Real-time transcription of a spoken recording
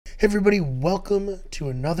Hey everybody, welcome to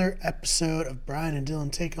another episode of Brian and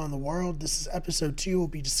Dylan Take on the World. This is episode 2. We'll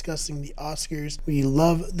be discussing the Oscars. We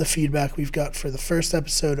love the feedback we've got for the first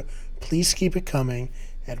episode. Please keep it coming.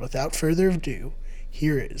 And without further ado,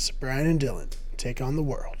 here is Brian and Dylan Take on the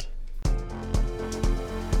World.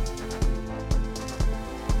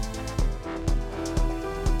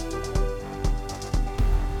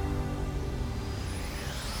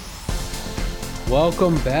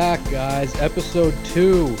 Welcome back, guys. Episode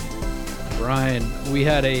 2. Brian, we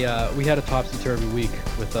had a topsy-turvy week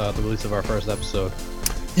with the release of our first episode.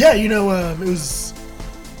 Yeah, it was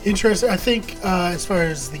interesting. I think as far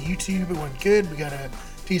as the YouTube, it went good. We got a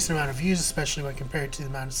decent amount of views, especially when compared to the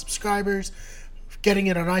amount of subscribers. Getting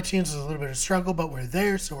it on iTunes was a little bit of a struggle, but we're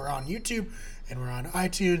there, so we're on YouTube and we're on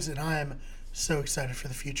iTunes, and I am so excited for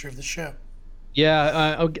the future of the show.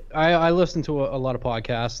 Yeah, I listen to a lot of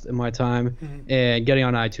podcasts in my time, and getting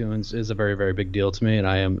on iTunes is a very, very big deal to me, and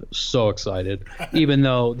I am so excited, even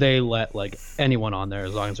though they let anyone on there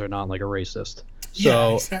as long as they're not a racist.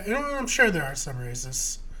 So, yeah, I'm sure there are some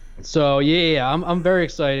racists. So yeah, I'm very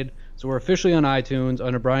excited. So we're officially on iTunes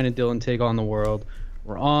under Brian and Dylan Take on the World.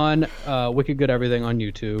 We're on Wicked Good Everything on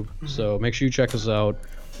YouTube, so make sure you check us out.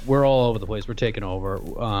 We're all over the place. We're taking over.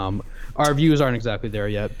 Our views aren't exactly there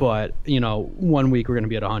yet, but 1 week we're going to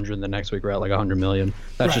be at 100, and the next week we're at 100 million.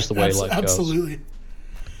 That's just the way life goes. Absolutely.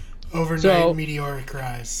 Overnight meteoric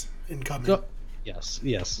rise incoming.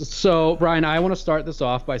 Yes. So Brian, I want to start this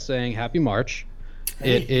off by saying Happy March.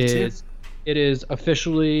 Hey, It is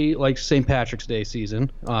officially St. Patrick's Day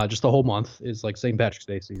season. Just the whole month is St. Patrick's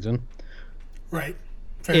Day season. Right.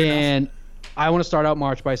 Fair enough. I want to start out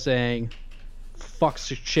March by saying, fuck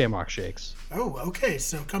Shamrock Shakes. Oh, okay.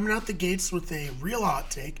 So coming out the gates with a real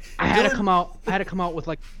hot take. I had to come out with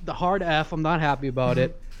the hard F. I'm not happy about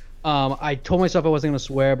it. I told myself I wasn't going to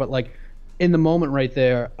swear, but in the moment right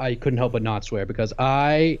there, I couldn't help but not swear because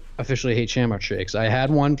I officially hate Shamrock Shakes. I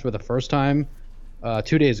had one for the first time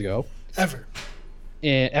 2 days ago. Ever.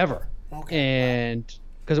 Okay. And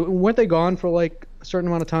because wow. weren't they gone for a certain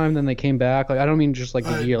amount of time, then they came back? I don't mean just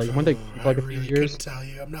a year. Weren't they a few years? I couldn't tell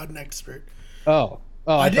you. I'm not an expert. Oh,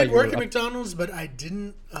 I did work at McDonald's, but I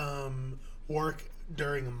didn't work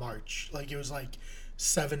during March. It was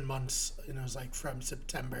 7 months, and it was from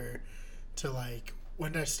September to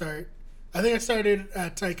when did I start? I think I started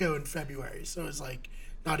at Tyco in February, so it was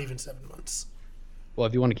not even 7 months. Well,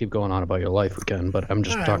 if you want to keep going on about your life, we can, but I'm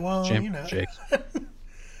just talking Shamrock Shakes.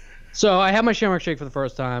 So I had my Shamrock Shake for the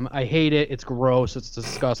first time. I hate it. It's gross. It's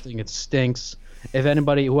disgusting. It stinks. If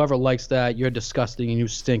whoever likes that, you're disgusting and you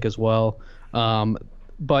stink as well.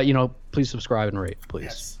 But please subscribe and rate, please.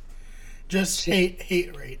 Yes. Just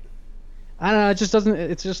hate rate. I don't know. It just doesn't.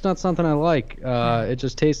 It's just not something I like. It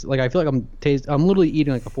just tastes I feel I'm literally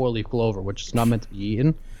eating a 4-leaf clover, which is not meant to be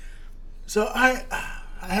eaten. So I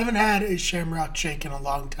haven't had a Shamrock Shake in a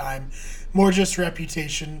long time. More just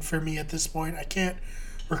reputation for me at this point. I can't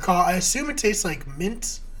recall. I assume it tastes like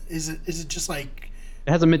mint. Is it just It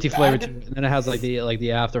has a minty flavor to it, and then it has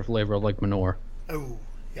the after flavor of manure. Oh,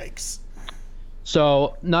 yikes.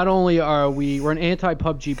 So not only we're an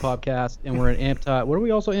anti-PUBG podcast, and we're an anti. What are we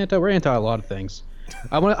also anti? We're anti a lot of things.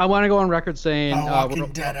 I want to go on record saying Walking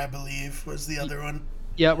Dead, I believe, was the other one.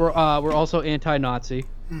 Yeah, we're also anti-Nazi.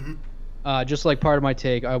 Just part of my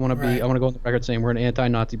take, I want to go on the record saying we're an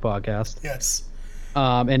anti-Nazi podcast. Yes.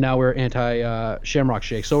 And now we're anti-Shamrock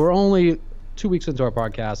Shake. So we're only 2 weeks into our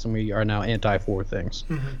podcast, and we are now anti-4 things.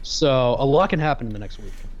 So a lot can happen in the next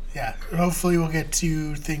week. Yeah, hopefully we'll get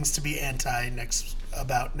 2 things to be anti next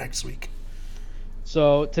week.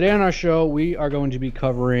 So today on our show, we are going to be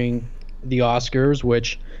covering the Oscars,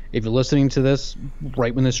 which, if you're listening to this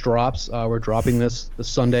right when this drops, we're dropping this the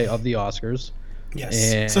Sunday of the Oscars.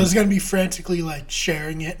 Yes. So it's going to be frantically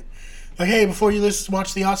sharing it. Hey, before you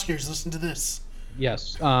watch the Oscars, listen to this.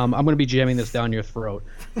 Yes. I'm going to be jamming this down your throat,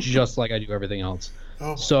 just like I do everything else.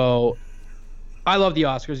 Oh, so I love the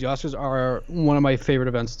Oscars. The Oscars are one of my favorite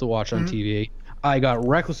events to watch on TV. I got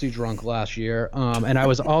recklessly drunk last year, and I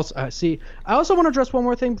was also I also want to address one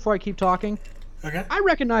more thing before I keep talking. Okay. I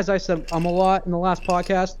recognize I said a lot in the last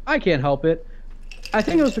podcast. I can't help it. I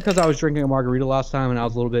think it was because I was drinking a margarita last time and I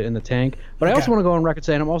was a little bit in the tank. But I also want to go on record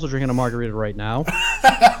saying I'm also drinking a margarita right now.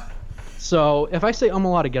 So if I say a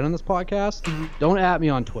lot again on this podcast, don't at me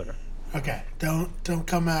on Twitter. Okay. Don't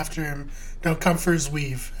come after him. Don't come for his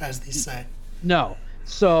weave, as they say. No.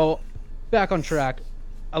 So, back on track.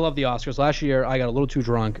 I love the Oscars. Last year, I got a little too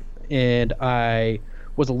drunk, and I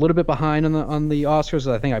was a little bit behind on the Oscars.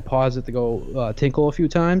 I think I paused it to go tinkle a few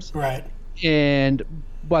times. Right. And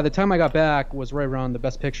by the time I got back, was right around the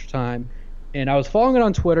Best Picture time, And I was following it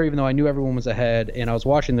on Twitter, even though I knew everyone was ahead. And I was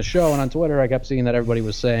watching the show, and on Twitter, I kept seeing that everybody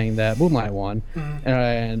was saying that Moonlight won.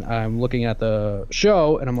 And I'm looking at the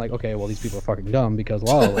show, and I'm like, okay, well, these people are fucking dumb because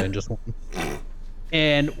La La Land just won.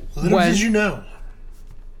 And Little did you know.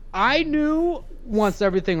 I knew once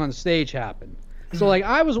everything on stage happened. So like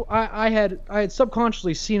I had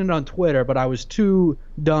subconsciously seen it on Twitter, but I was too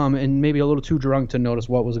dumb and maybe a little too drunk to notice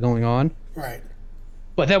what was going on. Right.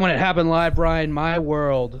 But then when it happened live, Brian, my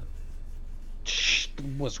world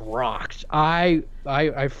was rocked. I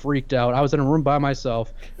freaked out. I was in a room by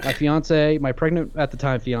myself. My fiance, my pregnant at the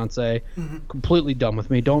time fiance, completely done with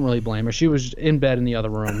me. Don't really blame her. She was in bed in the other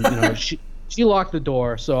room. You know, she locked the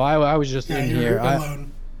door, so I was just in here.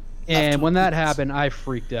 Alone. And when that happened, I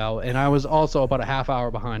freaked out, and I was also about a half hour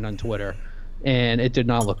behind on Twitter, and it did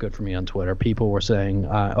not look good for me on Twitter. People were saying,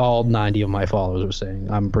 all 90 of my followers were saying,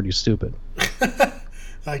 I'm pretty stupid.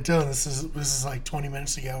 Like, Dylan, this is like 20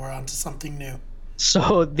 minutes ago. We're on to something new.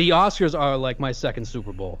 So the Oscars are like my second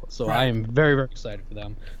Super Bowl, so I am very, very excited for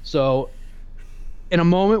them. So in a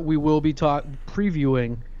moment, we will be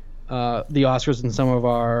previewing the Oscars and some of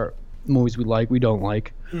our movies we like, we don't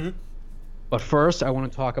like. But first, I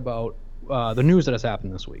want to talk about the news that has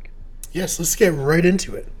happened this week. Yes, let's get right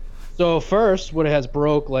into it. So first, what it has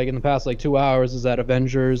broke like in the past like 2 hours is that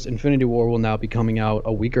Avengers: Infinity War will now be coming out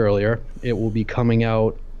a week earlier. It will be coming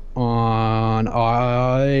out on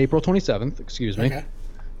April 27th. Excuse me. Okay.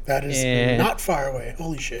 That is not far away.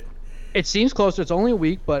 Holy shit. It seems closer. It's only a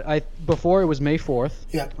week, but before it was May 4th.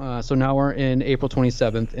 Yeah. So now we're in April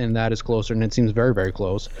 27th, and that is closer, and it seems very, very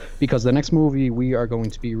close because the next movie we are going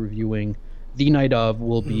to be reviewing the night of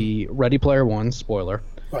will be Ready Player One. Spoiler.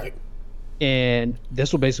 Right. And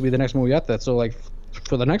this will basically be the next movie after that. So like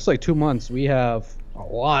for the next like 2 months, we have a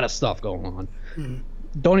lot of stuff going on.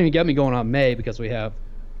 Don't even get me going on May because we have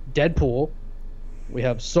Deadpool, we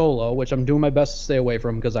have Solo, which I'm doing my best to stay away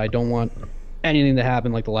from because I don't want anything to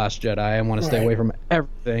happen like The Last Jedi. I want to stay away from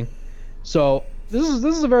everything. So this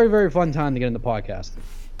is a very, very fun time to get into podcasting.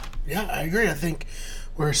 Yeah, I agree. I think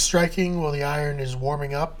we're striking while the iron is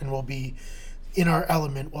warming up, and we'll be in our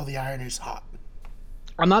element while the iron is hot.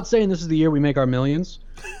 I'm not saying this is the year we make our millions,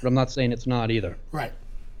 but I'm not saying it's not either. Right.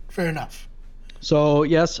 Fair enough. So,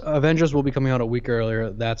 yes, Avengers will be coming out a week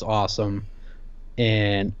earlier. That's awesome.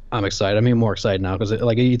 And I'm excited. I'm even more excited now because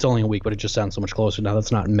it's only a week, but it just sounds so much closer now.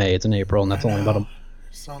 That's not in May. It's in April, and that's only about a...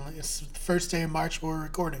 It's the first day of March we're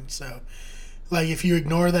recording. So, like, if you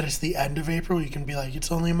ignore that it's the end of April, you can be like,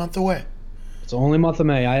 it's only a month away. It's only a month of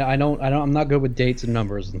May. I'm not good with dates and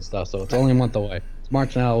numbers and stuff, so it's only a month away. It's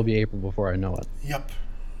March now. It'll be April before I know it. Yep.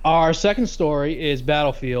 Our second story is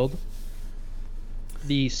Battlefield.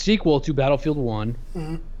 The sequel to Battlefield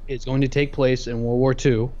 1 is going to take place in World War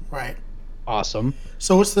II. Right. Awesome.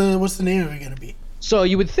 So what's the name of it going to be? So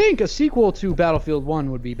you would think a sequel to Battlefield 1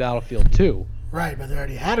 would be Battlefield 2. Right, but they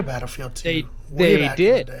already had a Battlefield 2. They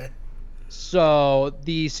did. So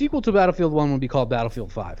the sequel to Battlefield 1 would be called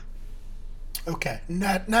Battlefield 5. Okay.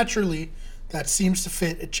 Naturally, that seems to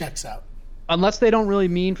fit. It checks out. Unless they don't really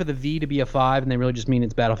mean for the V to be a 5 and they really just mean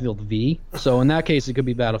it's Battlefield V. So in that case, it could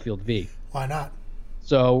be Battlefield V. Why not?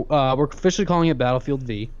 So we're officially calling it Battlefield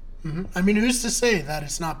V. I mean, who's to say that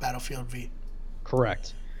it's not Battlefield V?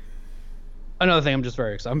 Correct. Another thing, I'm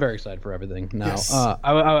very excited for everything now. Yes.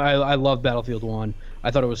 I love Battlefield 1.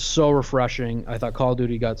 I thought it was so refreshing. I thought Call of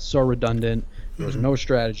Duty got so redundant. There was no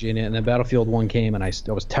strategy in it. And then Battlefield 1 came, and it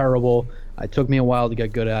was terrible. It took me a while to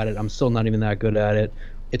get good at it. I'm still not even that good at it.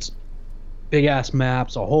 It's big-ass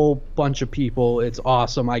maps, a whole bunch of people. It's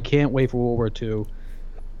awesome. I can't wait for World War II.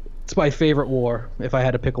 It's my favorite war, if I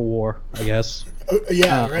had to pick a war, I guess.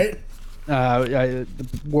 Right?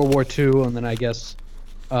 World War II, and then I guess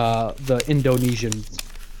the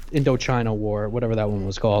Indochina War, whatever that one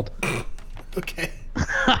was called. Okay.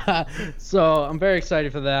 So I'm very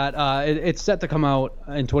excited for that. It's set to come out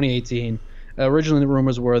in 2018. Originally, the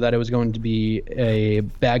rumors were that it was going to be a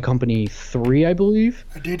Bad Company 3, I believe.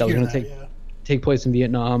 I did that was hear going to that, take place in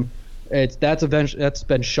Vietnam. That's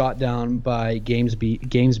been shot down by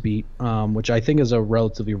GamesBeat, which I think is a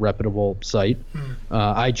relatively reputable site.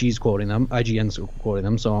 IGN's quoting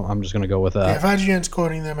them, so I'm just going to go with that. Yeah, if IGN's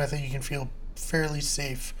quoting them, I think you can feel fairly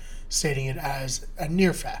safe stating it as a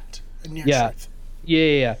near fact, a near truth.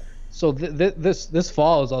 Yeah. So this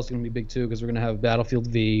fall is also going to be big too because we're going to have Battlefield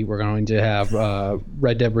V. We're going to have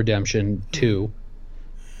Red Dead Redemption 2.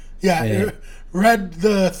 Yeah,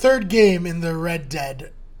 the third game in the Red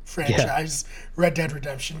Dead franchise, Red Dead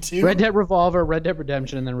Redemption 2. Red Dead Revolver, Red Dead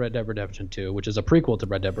Redemption, and then Red Dead Redemption 2, which is a prequel to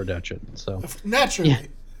Red Dead Redemption. So naturally,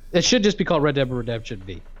 it should just be called Red Dead Redemption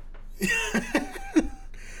V.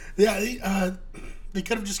 They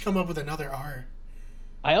could have just come up with another R.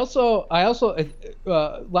 I also,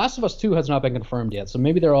 Last of Us 2 has not been confirmed yet, so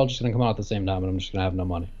maybe they're all just going to come out at the same time, and I'm just going to have no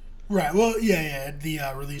money. Right. Well, yeah. The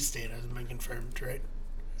release date hasn't been confirmed, right?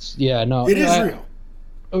 Yeah, no. It is real.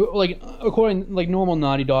 Like according normal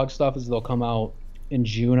Naughty Dog stuff is they'll come out in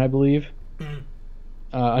June, I believe. Mhm.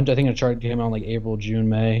 I think it came out like April, June,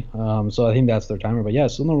 May. So I think that's their timer. But yeah,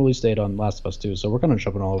 still no release date on Last of Us 2. So we're kind of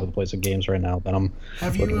jumping all over the place with games right now. But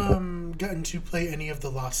Have you gotten to play any of the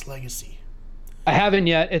Lost Legacy? I haven't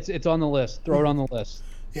yet. It's on the list. Throw it on the list.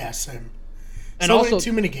 Yeah, same. And So also,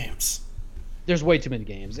 too many games. there's way too many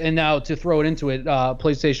games. And now to throw it into it,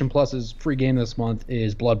 PlayStation Plus's free game this month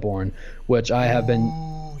is Bloodborne, which I have been.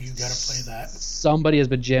 Ooh, you gotta play that. Somebody has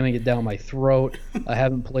been jamming it down my throat. I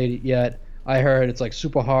haven't played it yet. I heard it's like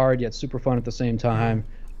super hard yet super fun at the same time.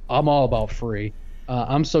 I'm all about free.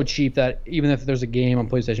 I'm so cheap that even if there's a game on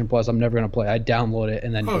PlayStation Plus, I'm never gonna play. I download it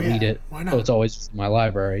and then delete it. Why not? So it's always in my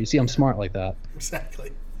library. You see, I'm smart like that.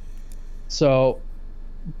 Exactly. So,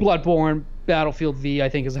 Bloodborne, Battlefield V, I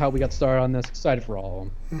think is how we got started on this. Excited for all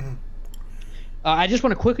of them. Mhm. I just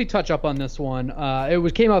want to quickly touch up on this one.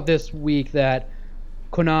 Came out this week that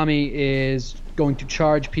Konami is going to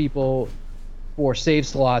charge people for save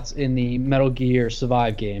slots in the Metal Gear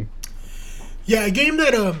Survive game. Yeah, a game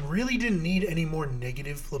that really didn't need any more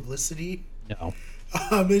negative publicity. No.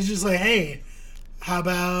 It's just like, hey, how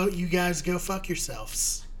about you guys go fuck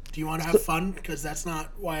yourselves? Do you want to have fun? Because that's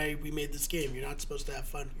not why we made this game. You're not supposed to have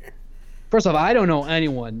fun here. First off, I don't know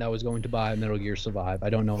anyone that was going to buy Metal Gear Survive. I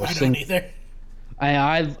don't know a I single. don't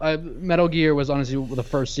either. Metal Gear was honestly the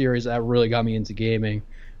first series that really got me into gaming.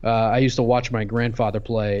 I used to watch my grandfather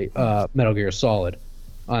play Metal Gear Solid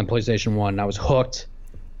on PlayStation 1, and I was hooked.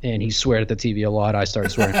 And he swore at the TV a lot. I started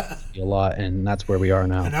swearing at the TV a lot, and that's where we are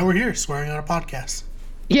now. And now we're here swearing on a podcast.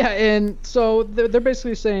 Yeah, and so they're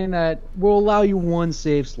basically saying that we'll allow you one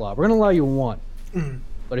save slot. We're going to allow you one. Mm.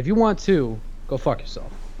 But if you want two, go fuck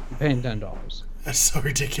yourself. You're paying $10. That's so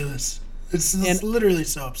ridiculous. It's literally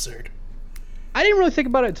so absurd. I didn't really think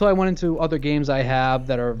about it until I went into other games I have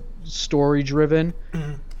that are story driven.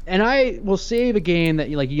 Mm. And I will save a game that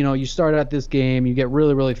you start at this game, you get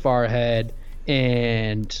really, really far ahead,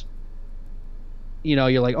 and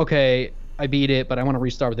you're like, okay, I beat it, but I want to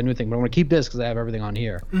restart with a new thing. But I want to keep this because I have everything on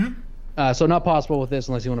here. Mm-hmm. So not possible with this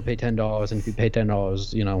unless you want to pay $10. And if you pay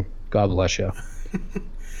 $10, God bless you.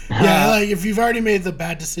 Yeah, like if you've already made the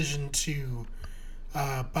bad decision to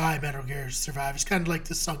buy Metal Gear Survive, it's kind of like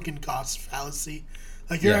the sunken cost fallacy.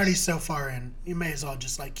 Like you're already so far in, you may as well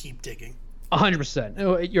just like keep digging.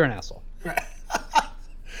 100%. You're an asshole. Right.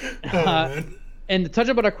 Man. And to touch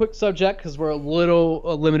up on a quick subject, because we're a little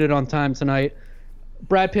limited on time tonight,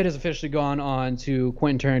 Brad Pitt has officially gone on to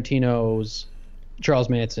Quentin Tarantino's Charles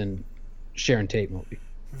Manson, Sharon Tate movie.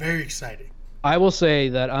 Very exciting. I will say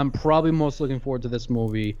that I'm probably most looking forward to this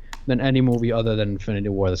movie than any movie other than Infinity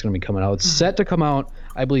War that's going to be coming out. It's set to come out,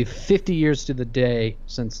 I believe, 50 years to the day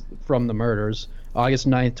from the murders, August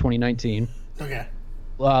 9th, 2019. Okay.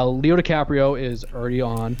 Leo DiCaprio is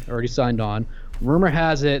already signed on. Rumor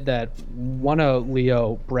has it that one of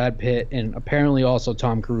Leo, Brad Pitt, and apparently also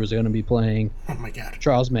Tom Cruise are going to be playing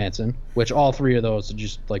Charles Manson, which all three of those are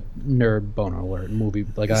just like nerd boner alert movie.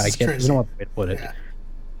 Like I can't, there's no other way to put it. Yeah.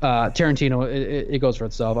 Tarantino, it goes for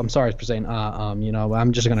itself. I'm sorry for saying,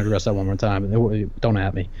 I'm just going to address that one more time. Don't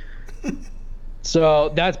at me. So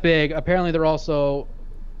that's big. Apparently they're also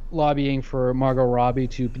lobbying for Margot Robbie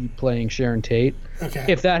to be playing Sharon Tate. Okay.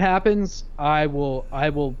 If that happens, I will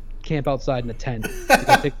camp outside in a tent to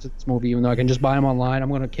go take this movie, even though I can just buy them online. I'm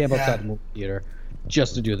going to camp outside the movie theater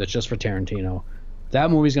just to do this, just for Tarantino.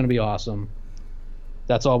 That movie's going to be awesome.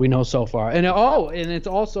 That's all we know so far. And it's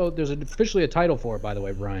also, there's officially a title for it, by the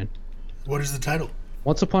way, Brian. What is the title?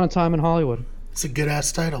 Once Upon a Time in Hollywood. It's a good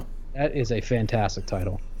ass title. That is a fantastic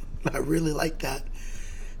title. I really like that.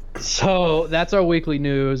 So that's our weekly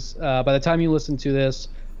news. By the time you listen to this,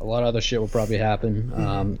 a lot of other shit will probably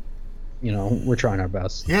happen. We're trying our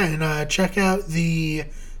best. Yeah, and check out the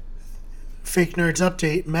Fake Nerds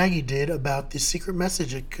update Maggie did about the secret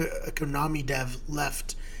message a Konami dev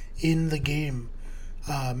left in the game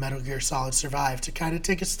Metal Gear Solid Survive to kind of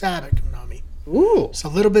take a stab at Konami. Ooh. So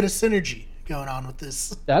a little bit of synergy going on with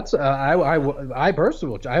this. That's I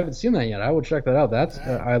personally, I haven't seen that yet. I will check that out. That's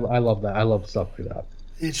I love that. I love stuff like that.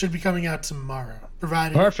 It should be coming out tomorrow,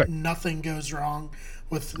 provided nothing goes wrong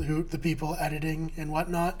with the people editing and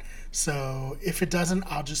whatnot. So if it doesn't,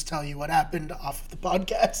 I'll just tell you what happened off of the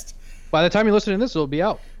podcast. By the time you listen to this, it'll be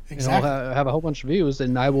out. Exactly. I'll have a whole bunch of views,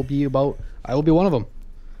 and I will be one of them.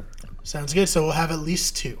 Sounds good. So we'll have at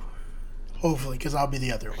least two, hopefully, because I'll be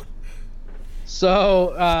the other one.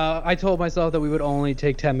 So I told myself that we would only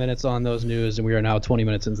take 10 minutes on those news, and we are now 20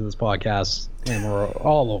 minutes into this podcast, and we're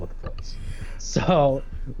all over the place. So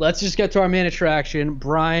let's just get to our main attraction.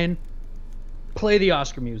 Brian, play the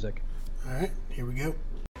Oscar music. All right, here we go.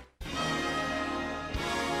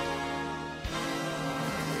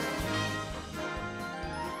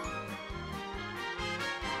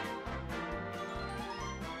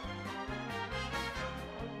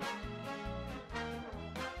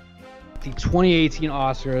 The 2018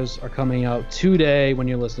 Oscars are coming out today when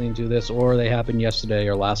you're listening to this, or they happened yesterday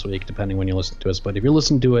or last week, depending when you listen to us. But if you're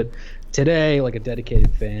listening to it today, like a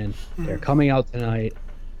dedicated fan, they're coming out tonight.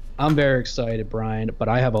 I'm very excited, Brian, but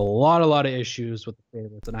I have a lot of issues with the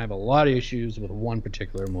favorites, and I have a lot of issues with one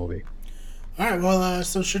particular movie. All right, well,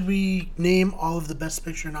 so should we name all of the Best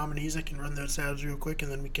Picture nominees? I can run those out real quick,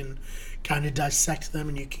 and then we can kind of dissect them,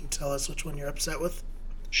 and you can tell us which one you're upset with.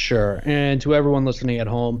 Sure. And to everyone listening at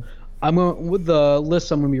home, with the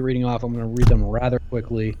list I'm going to be reading off, I'm going to read them rather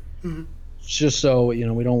quickly, just so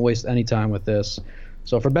we don't waste any time with this.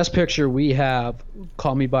 So for Best Picture, we have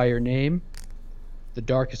Call Me by Your Name, The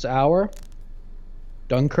Darkest Hour,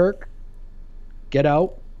 Dunkirk, Get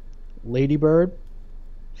Out, Lady Bird,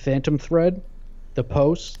 Phantom Thread, The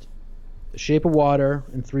Post, The Shape of Water,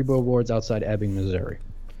 and Three Billboards Outside Ebbing, Missouri.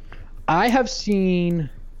 I have seen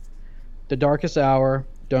The Darkest Hour,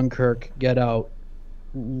 Dunkirk, Get Out,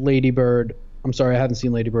 Lady Bird. I'm sorry, I haven't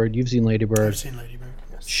seen Lady Bird. You've seen Lady Bird. I've seen Lady Bird,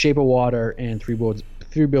 yes. Shape of Water, and Three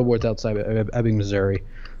Billboards Outside Ebbing, Missouri.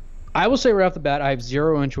 I will say right off the bat, I have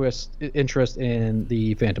zero interest in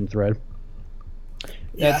the Phantom Thread.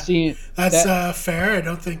 That's fair. I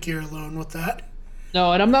don't think you're alone with that.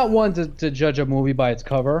 No, and I'm not one to judge a movie by its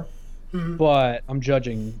cover, but I'm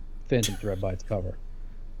judging Phantom Thread by its cover.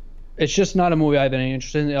 It's just not a movie I have any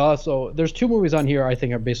interest in. Also, there's two movies on here I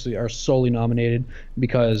think are solely nominated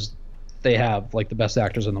because they have like the best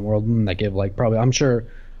actors in the world, and that give like probably I'm sure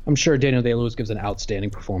Daniel Day-Lewis gives an outstanding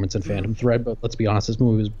performance in Phantom Thread, but let's be honest, this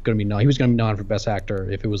movie was going to be he was going to be nominated for Best Actor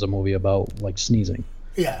if it was a movie about like sneezing.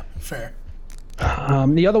 Yeah, fair.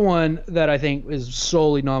 The other one that I think is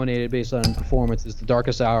solely nominated based on performance is The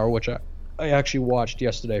Darkest Hour, which I actually watched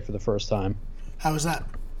yesterday for the first time. How was that?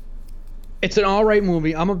 It's an all right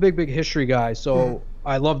movie. I'm a big history guy, so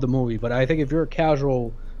I love the movie. But I think if you're a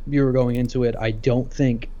casual viewer going into it, I don't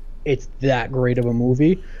think it's that great of a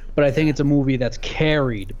movie. But I think it's a movie that's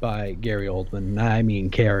carried by Gary Oldman. I mean,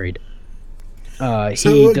 carried. Gary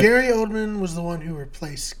Oldman was the one who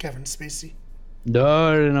replaced Kevin Spacey?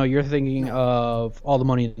 No. You're thinking of All the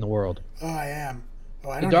Money in the World. Oh, I am. Oh,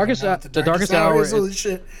 I don't The Darkest Hour is holy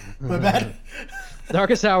shit. My bad.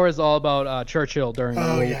 Darkest Hour is all about Churchill during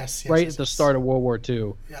at the start of World War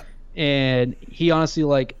II. Yeah. And he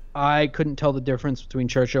honestly, I couldn't tell the difference between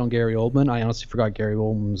Churchill and Gary Oldman. I honestly forgot Gary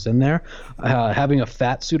Oldman was in there. Having a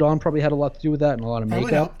fat suit on probably had a lot to do with that and a lot of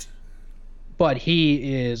makeup. Helped. But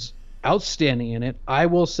he is outstanding in it. I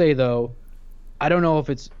will say, though, I don't know if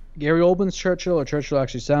it's Gary Oldman's Churchill or Churchill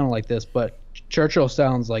actually sounded like this, but Churchill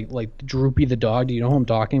sounds like Droopy the dog. Do you know who I'm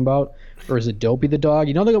talking about? Or is it Dopey the dog?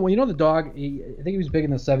 You know the dog. I think he was big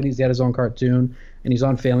in the '70s. He had his own cartoon, and he's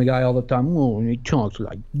on Family Guy all the time. Oh, and he talks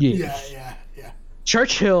like this. Yeah.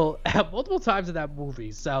 Churchill, multiple times in that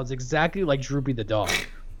movie, sounds exactly like Droopy the dog.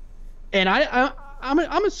 And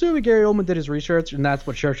I'm assuming Gary Oldman did his research, and that's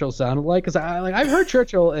what Churchill sounded like. Because I've heard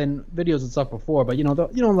Churchill in videos and stuff before, but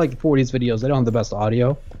like the 40s videos, they don't have the best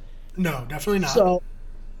audio. No, definitely not. So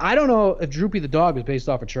I don't know if Droopy the dog is based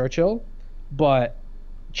off of Churchill, but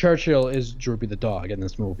Churchill is Droopy the dog in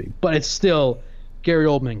this movie. But it's still Gary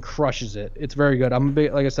Oldman crushes it. It's very good. I'm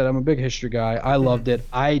a big history guy. I loved it.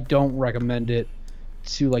 I don't recommend it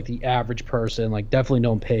to the average person. Definitely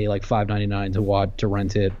don't pay $5.99 to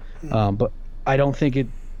rent it. But I don't think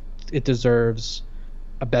it deserves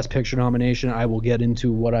a Best Picture nomination. I will get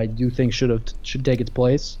into what I do think should take its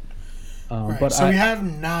place. Right. But we have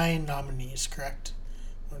 9 nominees, correct?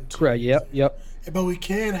 Correct. Yep. But we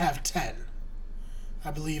can have 10. I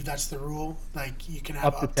believe that's the rule. You can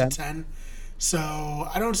have up to 10. So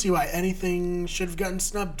I don't see why anything should have gotten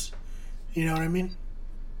snubbed. You know what I mean?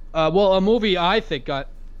 Well, a movie I think got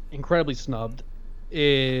incredibly snubbed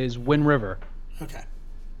is Wind River. Okay.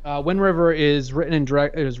 Wind River is written and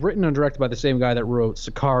directed by the same guy that wrote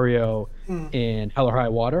Sicario and Hell or High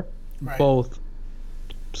Water. Right. Both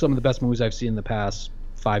some of the best movies I've seen in the past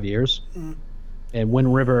 5 years. And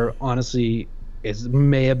Wind River, honestly,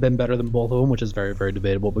 may have been better than both of them, which is very, very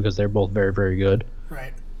debatable because they're both very, very good.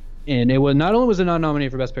 Right. And it was not only was it not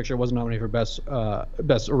nominated for Best Picture, it wasn't nominated for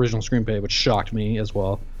Best Original Screenplay, which shocked me as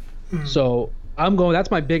well. So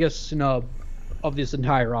that's my biggest snub of this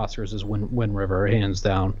entire Oscars is Wind River, hands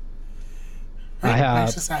down. I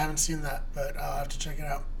have. I haven't seen that, but I'll have to check it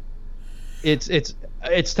out.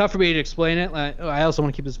 It's tough for me to explain it. I also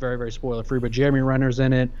want to keep this very, very spoiler free, but Jeremy Renner's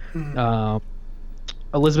in it.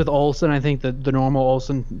 Elizabeth Olsen, I think the normal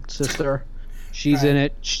Olsen sister, she's in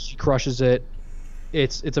it. She crushes it.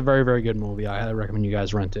 It's a very, very good movie. I highly recommend you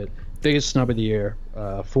guys rent it. Biggest snub of the year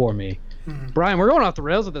for me. Brian, we're going off the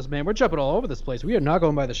rails with this, man. We're jumping all over this place. We are not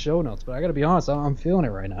going by the show notes, but I got to be honest, I'm feeling it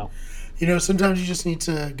right now. You know, sometimes you just need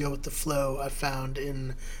to go with the flow. I found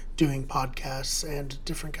in doing podcasts and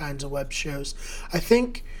different kinds of web shows. I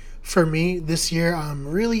think for me this year, I'm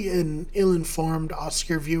really an ill-informed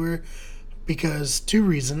Oscar viewer because two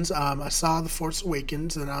reasons. I saw The Force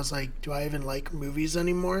Awakens and I was like, do I even like movies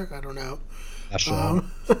anymore? I don't know.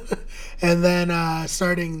 And then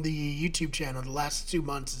starting the YouTube channel, the last 2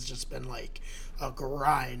 months has just been like a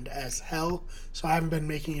grind as hell. So I haven't been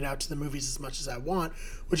making it out to the movies as much as I want,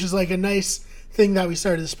 which is like a nice thing that we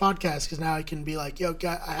started this podcast because now I can be like, yo,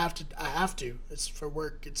 God, I have to. It's for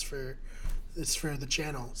work. It's for the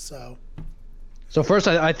channel. So first,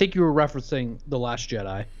 I think you were referencing The Last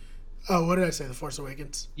Jedi. Oh, what did I say? The Force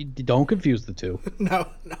Awakens? You don't confuse the two. No.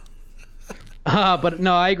 But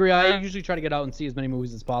no, I agree. I usually try to get out and see as many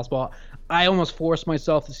movies as possible. I almost forced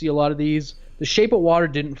myself to see a lot of these. The Shape of Water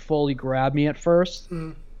didn't fully grab me at first.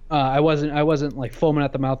 I wasn't like foaming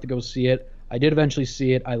at the mouth to go see it. I did eventually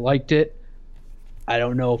see it. I liked it. I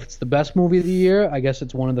don't know if it's the best movie of the year. I guess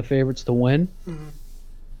it's one of the favorites to win.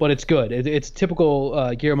 But it's good. It's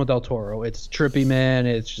typical Guillermo del Toro. It's trippy, man.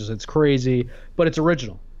 It's crazy, but it's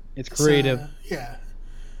original. It's creative. Yeah.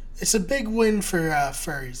 It's a big win for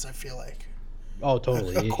furries, I feel like. Oh,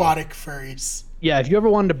 totally. Aquatic furries. Yeah, if you ever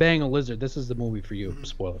wanted to bang a lizard, this is the movie for you.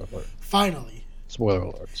 Spoiler alert. Finally. Spoiler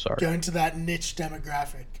alert, sorry. Going to that niche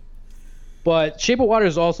demographic. But Shape of Water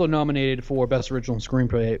is also nominated for Best Original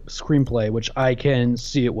Screenplay, which I can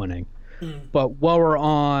see it winning. But while we're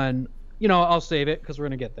on, I'll save it because we're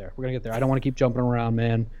going to get there. I don't want to keep jumping around,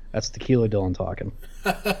 man. That's Tequila Dylan talking.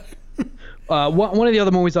 One of the other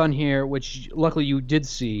movies on here, which luckily you did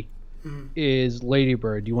see, is Lady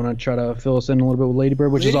Bird. Do you want to try to fill us in a little bit with Lady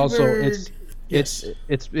Bird, which is also it's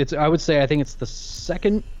I would say I think it's the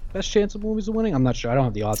second best chance of movies of winning. I'm not sure. I don't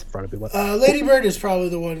have the odds in front of me. But Lady Bird is probably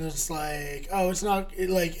the one that's like, it's not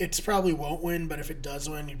it's probably won't win, but if it does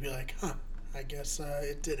win, you'd be like, I guess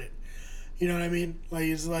it did it. You know what I mean? Like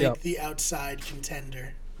it's like the outside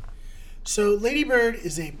contender. So Lady Bird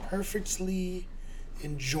is a perfectly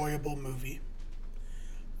enjoyable movie.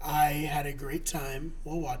 I had a great time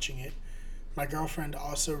while watching it. My girlfriend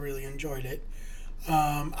also really enjoyed it.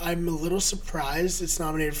 I'm a little surprised it's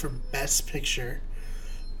nominated for Best Picture,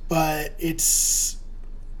 but it's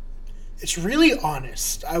really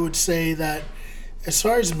honest. I would say that as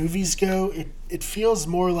far as movies go, it feels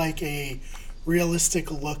more like a realistic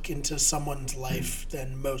look into someone's life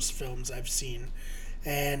than most films I've seen.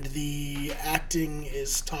 And the acting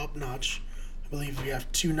is top notch. I believe we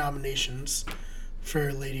have 2 nominations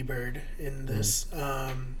for Lady Bird in this,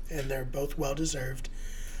 and they're both well deserved.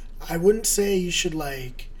 I wouldn't say you should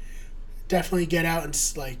definitely get out and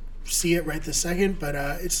see it right this second, but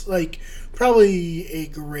it's probably a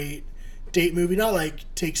great date movie. Not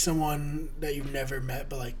take someone that you've never met,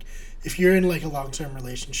 but if you're in a long-term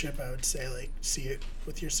relationship, I would say see it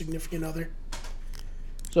with your significant other.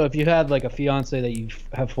 So if you had a fiance that you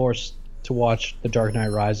have forced to watch The Dark Knight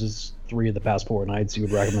Rises 3 of the past 4 nights, you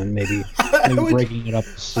would recommend maybe breaking it up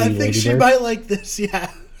to see I think she might like this,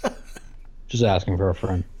 yeah. Just asking for a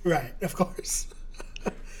friend. Right, of course.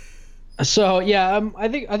 So yeah, I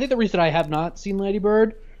think the reason I have not seen Lady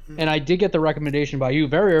Bird, and I did get the recommendation by you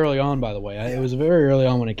very early on, by the way. It was very early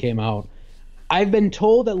on when it came out. I've been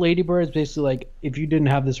told that Lady Bird is basically if you didn't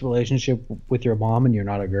have this relationship with your mom and you're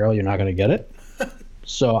not a girl, you're not going to get it.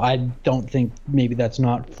 So I don't think maybe that's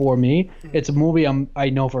not for me. It's a movie I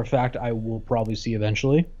know for a fact I will probably see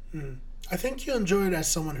eventually. I think you'll enjoy it as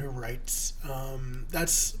someone who writes.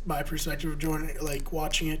 That's my perspective of enjoying it,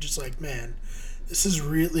 watching it, just man, this is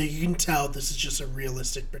really, you can tell this is just a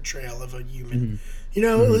realistic portrayal of a human.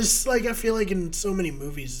 It's I feel in so many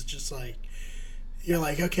movies, it's just you're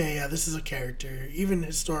okay, yeah, this is a character. Even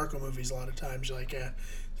historical movies, a lot of times, you're yeah,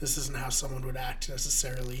 this isn't how someone would act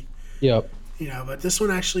necessarily. Yep. But this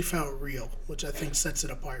one actually felt real, which I think sets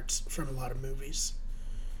it apart from a lot of movies.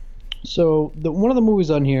 So one of the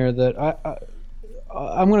movies on here that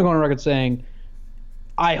I'm going to go on record saying,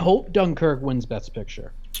 I hope Dunkirk wins Best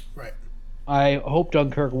Picture. Right. I hope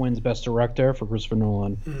Dunkirk wins Best Director for Christopher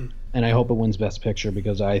Nolan, and I hope it wins Best Picture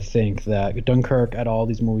because I think that Dunkirk, at all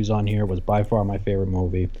these movies on here, was by far my favorite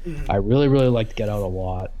movie. I really, really liked Get Out a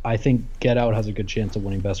lot. I think Get Out has a good chance of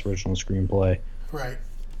winning Best Original Screenplay. Right.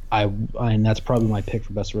 And that's probably my pick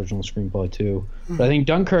for best original screenplay too. But I think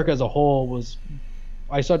Dunkirk as a whole was.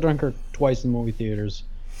 I saw Dunkirk twice in movie theaters,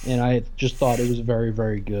 and I just thought it was very,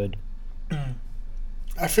 very good.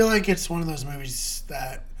 I feel like it's one of those movies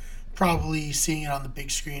that probably seeing it on the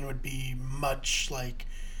big screen would be much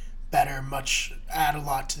better, add a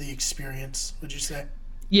lot to the experience. Would you say?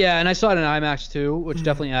 Yeah, and I saw it in IMAX too, which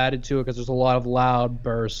definitely added to it because there's a lot of loud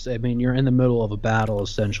bursts. I mean, you're in the middle of a battle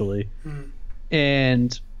essentially,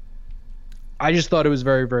 and I just thought it was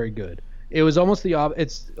very, very good. It was almost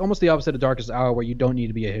it's almost the opposite of Darkest Hour, where you don't need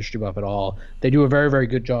to be a history buff at all. They do a very, very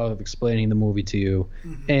good job of explaining the movie to you,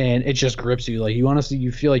 and it just grips you. Like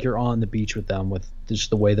you feel like you're on the beach with them with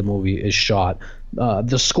just the way the movie is shot.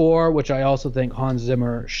 The score, which I also think Hans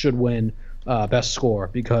Zimmer should win best score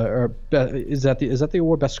is that the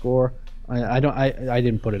award, best score? I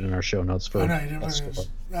didn't put it in our show notes for. Oh, no, you didn't put it.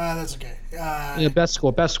 That's okay.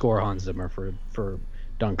 Best score Hans Zimmer for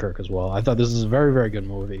Dunkirk as well. I thought this is a very, very good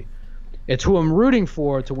movie. It's who I'm rooting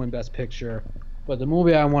for to win Best Picture, but the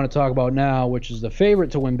movie I want to talk about now, which is the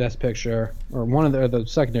favorite to win Best Picture, or one of the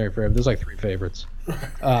secondary favorite. There's like three favorites.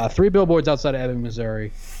 Three Billboards Outside of Ebbing,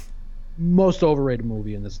 Missouri. Most overrated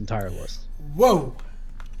movie in this entire list. Whoa,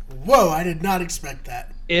 I did not expect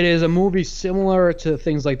that. It is a movie similar to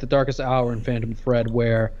things like The Darkest Hour and Phantom Thread,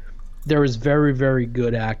 where there is very, very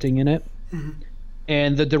good acting in it.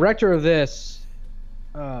 And the director of this,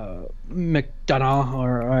 McDonough,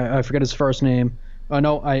 or I forget his first name.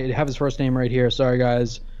 No, I have his first name right here. Sorry,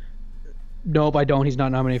 guys. Nope, I don't. He's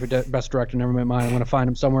not nominated for Best Director. Never mind. I'm going to find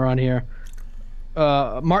him somewhere on here.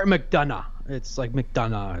 Martin McDonough. It's like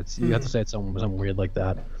McDonough. You have to say it something weird like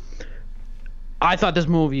that. I thought this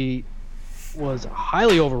movie was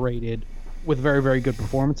highly overrated with very, very good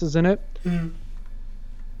performances in it.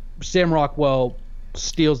 Sam Rockwell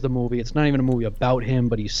steals the movie. It's not even a movie about him,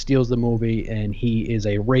 but he steals the movie, and he is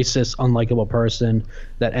a racist, unlikable person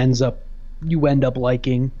that you end up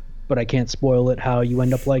liking, but I can't spoil it how you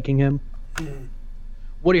end up liking him.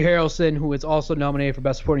 Woody Harrelson, who is also nominated for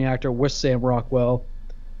Best Supporting Actor with Sam Rockwell,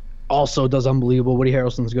 also does unbelievable. Woody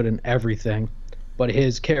Harrelson's good in everything, but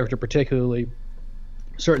his character particularly,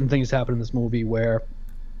 certain things happen in this movie where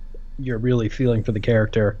you're really feeling for the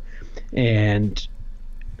character, and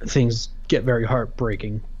things get very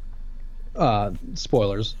heartbreaking.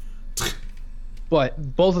 Spoilers.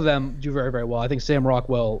 But both of them do very, very well. I think Sam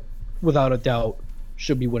Rockwell, without a doubt,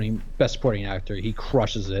 should be winning Best Supporting Actor. He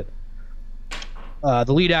crushes it.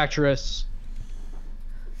 The lead actress,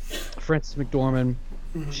 Frances McDormand,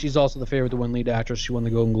 she's also the favorite to win lead actress. She won the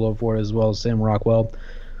Golden Globe for it as well as Sam Rockwell.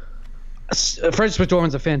 Frances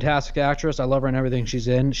McDormand's a fantastic actress. I love her in everything she's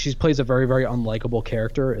in. She plays a very, very unlikable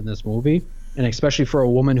character in this movie. And especially for a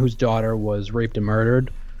woman whose daughter was raped and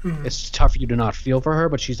murdered, it's tough for you to not feel for her,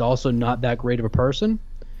 but she's also not that great of a person.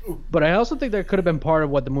 But I also think that could have been part of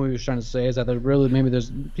what the movie was trying to say, is that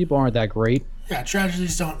there's people aren't that great. Yeah,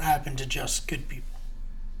 tragedies don't happen to just good people.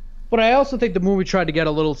 But I also think the movie tried to get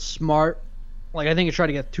a little smart. Like, I think it tried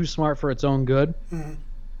to get too smart for its own good. And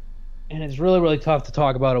it's really, really tough to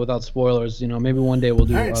talk about it without spoilers. Maybe one day we'll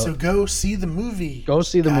do. All right, so go see the movie. Go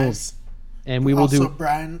see the movie, and we will do.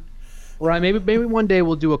 Brian. Right, maybe one day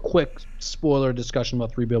we'll do a quick spoiler discussion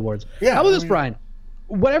about Three Billboards. Yeah. How about this, Brian?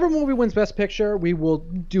 Whatever movie wins Best Picture, we will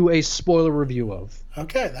do a spoiler review of.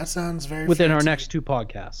 Okay, that sounds very within our next two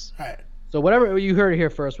podcasts. All right. So whatever, you heard it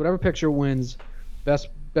here first. Whatever picture wins Best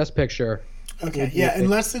Picture. Okay. Yeah,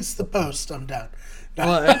 unless it's The Post, I'm down.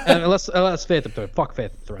 Unless Phantom Thread. Fuck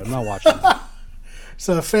Phantom Thread. I'm not watching that.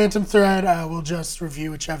 So Phantom Thread, we'll just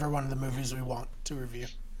review whichever one of the movies we want to review.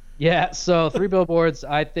 Yeah, so Three Billboards,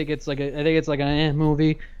 I think it's like an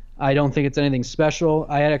movie. I don't think it's anything special.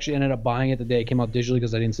 I had actually ended up buying it the day it came out digitally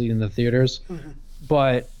because I didn't see it in the theaters.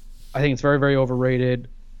 But I think it's very, very overrated.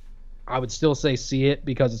 I would still say see it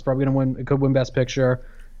because it's probably going to win. It could win Best Picture.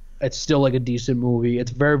 It's still like a decent movie.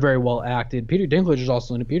 It's very, very well acted. Peter Dinklage is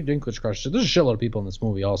also in it. Peter Dinklage crushed it. There's a shitload of people in this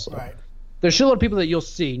movie also. Right. There's a shitload of people that you'll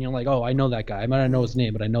see and you're like, oh, I know that guy. I might not know his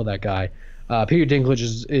name, but I know that guy. Peter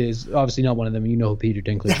Dinklage is obviously not one of them. You know who Peter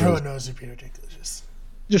Dinklage is. Everyone knows who Peter Dinklage is.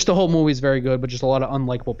 Just the whole movie is very good, but just a lot of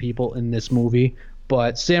unlikable people in this movie.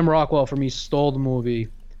 But Sam Rockwell, for me, stole the movie.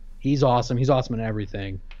 He's awesome. He's awesome in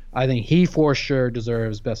everything. I think he for sure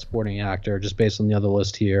deserves Best Supporting Actor, just based on the other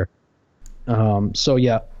list here. So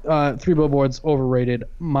yeah, Three Billboards, overrated.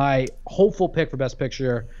 My hopeful pick for Best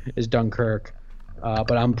Picture is Dunkirk,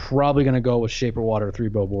 but I'm probably going to go with Shape of Water, Three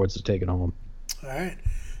Billboards to take it home. All right.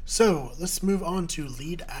 So let's move on to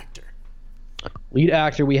lead actor. Lead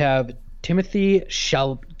actor, we have Timothy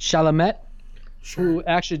Chalamet. Sure. Who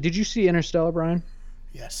actually, did you see Interstellar, Brian?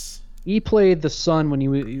 Yes. He played the son when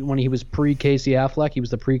he was pre Casey Affleck. He was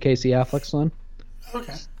the pre Casey Affleck son.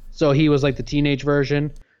 Okay. So he was like the teenage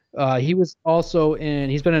version. He was also in.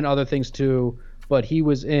 He's been in other things too, but he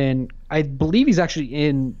was in. I believe he's actually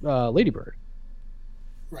in Lady Bird.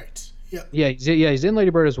 Right. Yep. Yeah. He's in Lady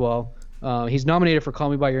Bird as well. He's nominated for Call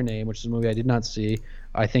Me by Your Name, which is a movie I did not see.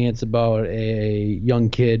 I think it's about a young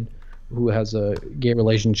kid who has a gay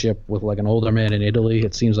relationship with like an older man in Italy.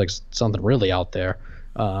 It seems like something really out there.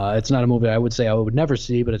 It's not a movie I would say I would never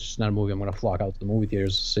see, but it's just not a movie I'm going to flock out to the movie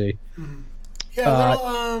theaters to see. Mm-hmm. Yeah,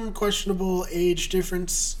 a little questionable age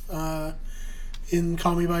difference in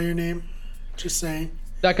Call Me by Your Name. Just saying.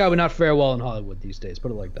 That guy would not fare well in Hollywood these days.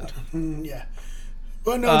 Put it like that. Yeah,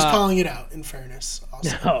 but no one's calling it out. In fairness,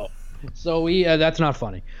 also. No. So that's not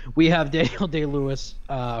funny. We have Daniel Day-Lewis.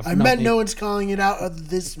 I meant no one's calling it out of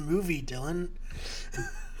this movie, Dylan.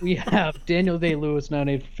 We have Daniel Day-Lewis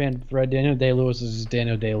nominated for Fan Thread. Daniel Day-Lewis is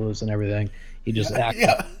Daniel Day-Lewis and everything. He just acts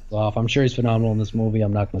off. I'm sure he's phenomenal in this movie.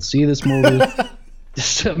 I'm not going to see this movie.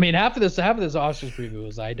 I mean, half of this Oscars preview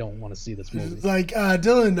is I don't want to see this movie. Like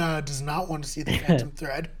Dylan does not want to see the Phantom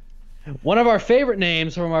Thread. One of our favorite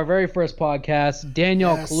names from our very first podcast,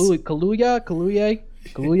 Daniel Kaluuya.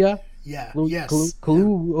 Yeah.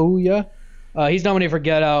 Kaluuya. He's nominated for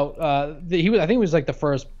Get Out. I think it was like the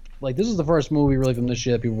first. Like this is the first movie really from this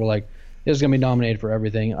year that people were like, "This is gonna be nominated for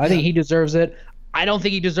everything." I think he deserves it. I don't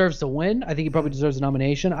think he deserves to win. I think he probably deserves a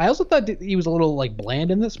nomination. I also thought he was a little like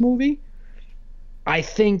bland in this movie. I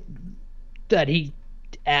think that he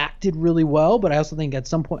acted really well, but I also think at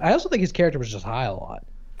some point, his character was just high a lot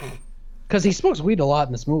because he smokes weed a lot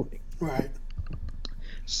in this movie. Right.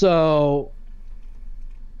 So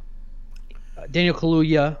Daniel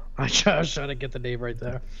Kaluuya, I was trying to get the name right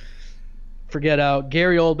there. Forget Out.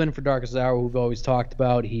 Gary Oldman for Darkest Hour, who we've always talked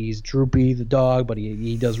about. He's Droopy the dog, but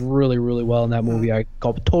he does really, really well in that movie. I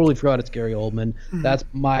totally forgot it's Gary Oldman. That's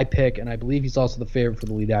my pick, and I believe he's also the favorite for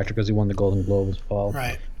the lead actor because he won the Golden Globe as well.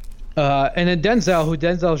 Right. And then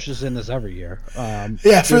Denzel's just in this every year. For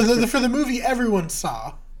the movie everyone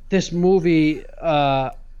saw. This movie,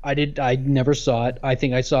 I never saw it. I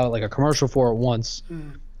think I saw like a commercial for it once.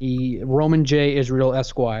 Roman J. Israel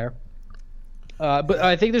Esquire. But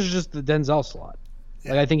I think this is just the Denzel slot.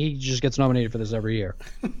 Yeah. Like I think he just gets nominated for this every year.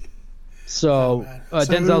 So,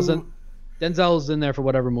 Denzel's in there for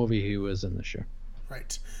whatever movie he was in this year.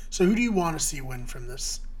 Right. So who do you want to see win from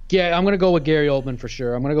this? Yeah, I'm going to go with Gary Oldman for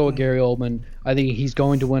sure. I'm going to go with Gary Oldman. I think he's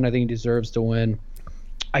going to win. I think he deserves to win.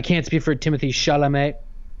 I can't speak for Timothée Chalamet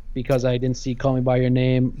because I didn't see Call Me by Your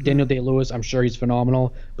Name. Daniel Day-Lewis, I'm sure he's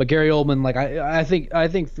phenomenal. But Gary Oldman, like I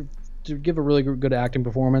think to give a really good acting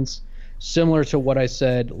performance, similar to what I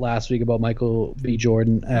said last week about Michael B.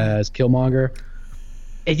 Jordan as Killmonger.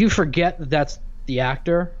 If you forget that that's the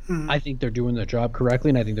actor, I think they're doing their job correctly,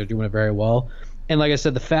 and I think they're doing it very well. And like I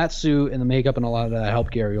said, the fat suit and the makeup and a lot of that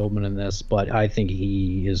helped Gary Oldman in this, but I think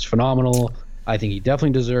he is phenomenal. I think he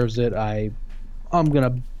definitely deserves it. I'm going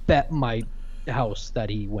to bet my house that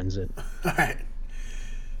he wins it.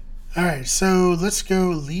 All right, so let's go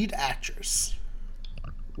lead actress.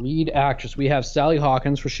 Lead actress. We have Sally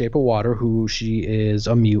Hawkins for Shape of Water, who she is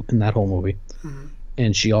a mute in that whole movie.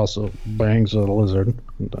 And she also bangs a lizard.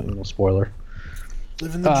 No spoiler.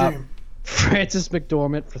 Living the dream. Frances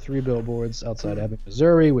McDormand for 3 Billboards Outside Ebbing,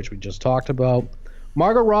 Missouri, which we just talked about.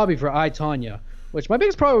 Margot Robbie for I, Tonya, which my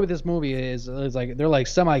biggest problem with this movie is like they're like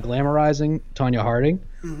semi-glamorizing Tonya Harding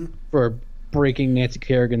for breaking Nancy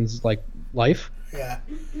Kerrigan's like life. Yeah.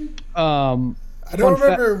 I don't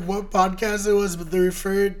remember what podcast it was, but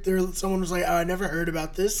someone was like, "Oh, I never heard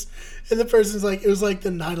about this," and the person's like, "It was like the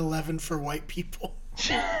 9/11 for white people."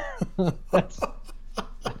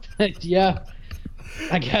 Yeah,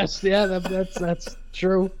 I guess. Yeah, that's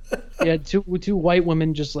true. Yeah, two white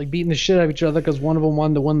women just like beating the shit out of each other because one of them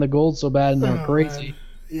wanted to win the gold so bad and they were crazy. Man.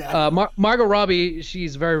 Yeah. Margot Robbie,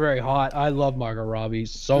 she's very, very hot. I love Margot Robbie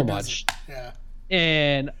so much. Yeah.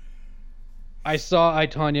 And I saw I,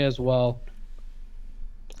 Tonya as well.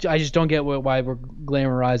 I just don't get why we're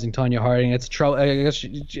glamorizing Tonya Harding. It's trouble. I guess she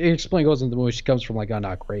goes into the movie. She comes from like a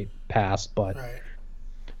not great past, but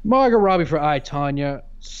Margot Robbie for I, Tonya.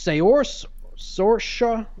 Saoirse,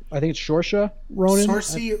 I think it's Saoirse Ronan.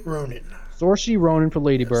 Saoirse Ronan for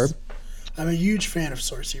Lady Bird. I'm a huge fan of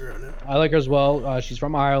Saoirse Ronan. I like her as well. She's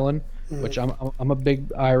from Ireland, which I'm a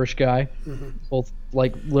big Irish guy, both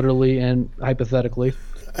like literally and hypothetically.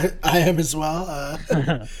 I am as well.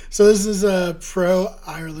 So this is a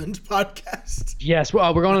pro-Ireland podcast. Yes,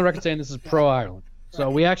 well, we're going on the record saying this is pro-Ireland. So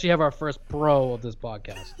we actually have our first pro of this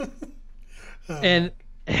podcast. And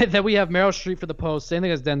Then we have Meryl Streep for The Post. Same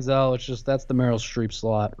thing as Denzel. It's just that's the Meryl Streep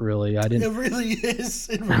slot. Really, I It didn't. really is.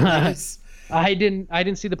 It really is. I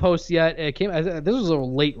didn't see The Post yet. It came. This was a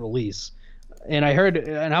late release, and I heard.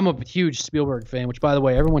 And I'm a huge Spielberg fan. Which, by the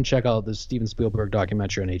way, everyone check out the Steven Spielberg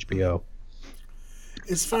documentary on HBO.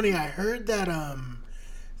 It's funny. I heard that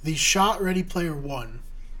the shot Ready Player One,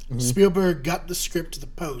 Spielberg got the script to The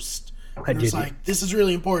Post. And was like, "This is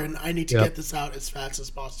really important. I need to get this out as fast as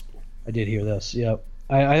possible." I did hear this. Yep.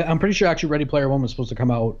 I'm pretty sure actually Ready Player One was supposed to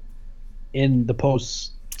come out in the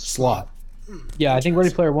Post slot. Yeah, I think Ready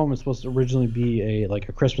Player One was supposed to originally be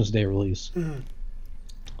a Christmas Day release.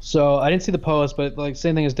 So I didn't see The Post, but like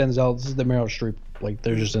same thing as Denzel. This is the Meryl Streep. Like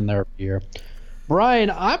they're just in there every year. Brian,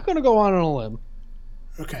 I'm gonna go on a limb.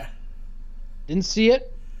 Okay. Didn't see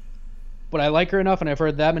it, but I like her enough, and I've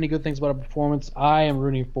heard that many good things about her performance. I am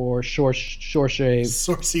rooting for Saoirse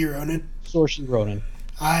Ronan. Saoirse Ronan.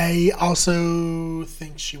 I also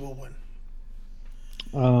think she will win.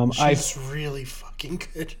 She's really fucking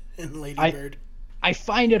good in Lady Bird. I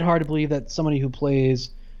find it hard to believe that somebody who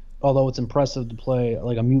plays, although it's impressive to play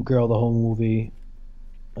like a mute girl the whole movie,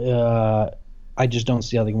 I just don't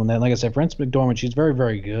see how they can win that. Like I said, Frances McDormand, she's very,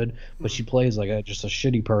 very good, but she plays like just a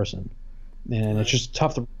shitty person. And it's just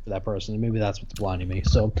tough to root for that person, and maybe that's what's blinding me.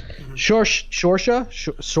 So, Saoirse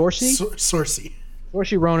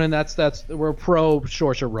Ronan. We're pro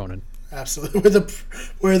Saoirse Ronan. Absolutely,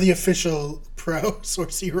 we're the official pro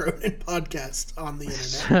Saoirse Ronan podcast on the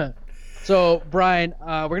internet. So, Brian,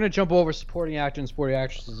 we're gonna jump over supporting actor and supporting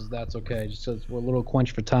actresses, if that's okay, just because we're a little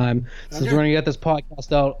quenched for time. Since we're gonna get this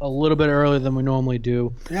podcast out a little bit earlier than we normally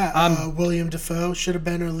do. Yeah, William Dafoe should have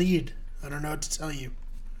been our lead. I don't know what to tell you.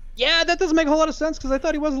 Yeah, that doesn't make a whole lot of sense because I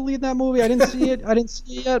thought he wasn't leading that movie. I didn't see it. I didn't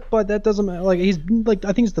see it yet, but that doesn't matter. Like I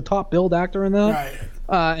think he's the top billed actor in that.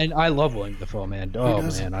 Right. And I love William Dafoe, man. Oh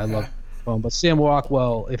man, I love Dafoe. But Sam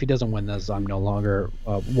Rockwell, if he doesn't win this, I'm no longer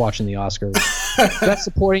watching the Oscars. Best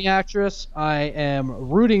Supporting Actress, I am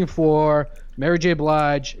rooting for Mary J.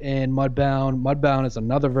 Blige in Mudbound. Mudbound is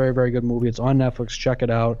another very, very good movie. It's on Netflix. Check it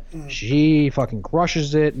out. She fucking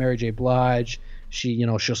crushes it. Mary J. Blige.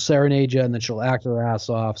 She'll serenade you and then she'll act her ass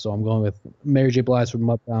off. So I'm going with Mary J. Blige from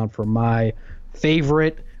Mudbound for my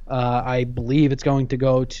favorite. I believe it's going to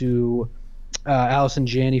go to Allison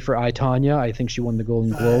Janney for I, Tonya. I think she won the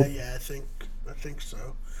Golden Globe. Yeah, I think so.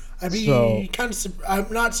 I'd be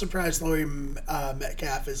I'm not surprised Laurie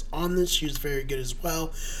Metcalf is on this. She was very good as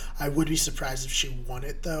well. I would be surprised if she won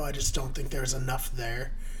it, though. I just don't think there's enough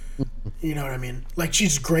there. You know what I mean? Like,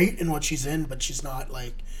 she's great in what she's in, but she's not,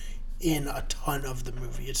 like, in a ton of the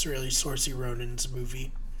movie. It's really Saoirse Ronan's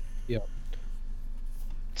movie. Yeah.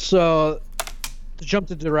 So, to jump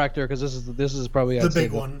to director, because this is probably the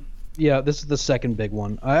big one. Yeah, this is the second big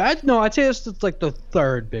one. I'd say it's like the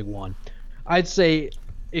third big one. I'd say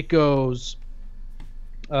it goes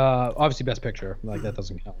obviously Best Picture, like that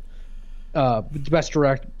doesn't count.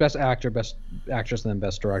 Best actor, best actress, and then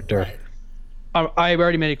best director. Right. I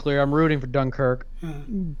already made it clear I'm rooting for Dunkirk,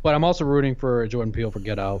 but I'm also rooting for Jordan Peele for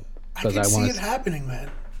Get Out because I see it happening, man.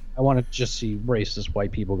 I want to just see racist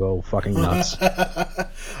white people go fucking nuts.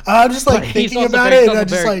 I'm just like thinking about it, and I'm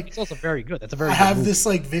just like, it's also very good. That's a very. I have this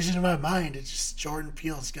like vision in my mind. It's just Jordan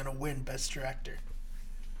Peele's gonna win Best Director.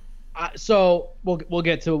 So we'll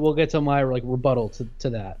get to my like rebuttal to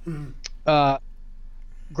that.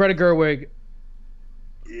 Greta Gerwig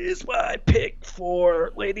is my pick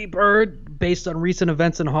for Lady Bird based on recent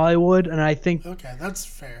events in Hollywood, and I think that's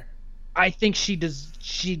fair. I think she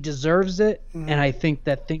deserves it, and I think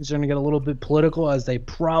that things are going to get a little bit political as they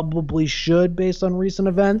probably should based on recent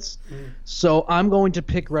events. So I'm going to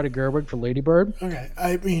pick Greta Gerwig for Lady Bird. Okay,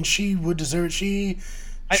 I mean she would deserve it. She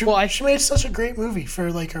made such a great movie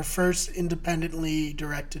for like her first independently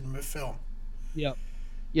directed film. Yep.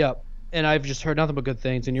 And I've just heard nothing but good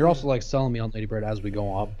things. And you're also like selling me on Lady Bird as we go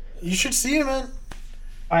on. You should see it, man.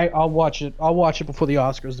 I'll watch it. I'll watch it before the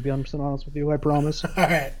Oscars. To be 100% honest with you, I promise. All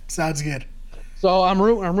right, sounds good. So I'm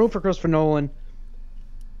rooting for Christopher Nolan.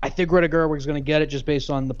 I think Greta Gerwig's going to get it just based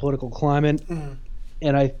on the political climate,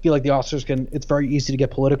 and I feel like the Oscars can. It's very easy to get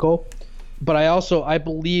political. But I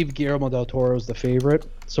believe Guillermo del Toro is the favorite.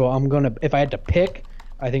 So I'm gonna, if I had to pick,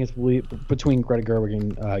 I think it's between Greta Gerwig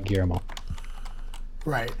and Guillermo.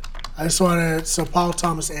 Right. I just want to. So Paul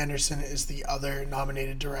Thomas Anderson is the other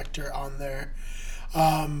nominated director on there.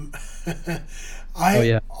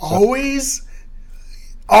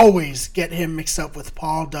 Always get him mixed up with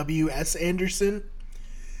Paul W.S. Anderson,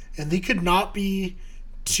 and they could not be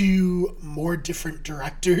two more different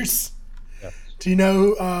directors. Do you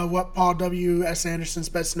know what Paul W.S. Anderson's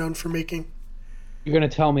best known for making? You're going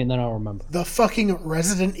to tell me and then I'll remember. The fucking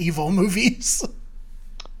Resident Evil movies.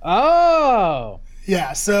 Oh,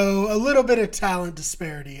 Yeah, so a little bit of talent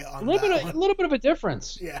disparity a on little that bit, one. a little bit of a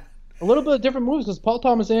difference. Yeah, A little bit of different movies because Paul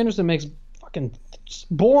Thomas Anderson makes fucking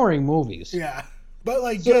boring movies. yeah, but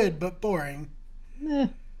like So, good, but boring.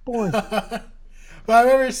 boring. But I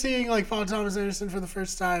remember seeing like Paul Thomas Anderson for the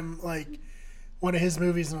first time, like one of his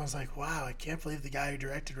movies, and I was like, wow, I can't believe the guy who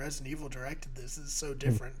directed Resident Evil directed this. This is so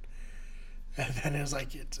different. And then it was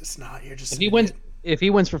like, it's not. You're just If he wins, if he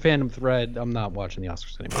wins for Phantom Thread, I'm not watching the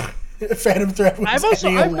Oscars anymore. Phantom Thread wins Because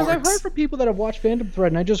I've heard from people that have watched Phantom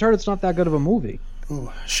Thread, and I just heard it's not that good of a movie.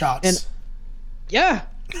 Ooh, shots. And yeah,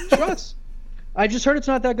 shots. I just heard it's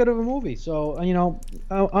not that good of a movie, so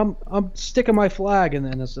I'm sticking my flag in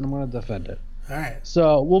this, and I'm going to defend it. All right.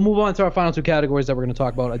 So we'll move on to our final two categories that we're going to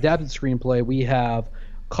talk about. Adapted screenplay. We have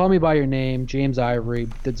Call Me by Your Name, James Ivory,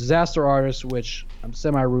 The Disaster Artist, which I'm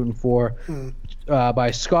semi-rooting for,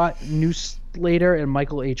 by Scott Neustadter and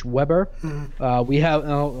Michael H. Weber. We have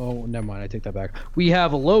never mind, I take that back. We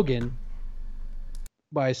have Logan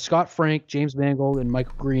by Scott Frank, James Mangold, and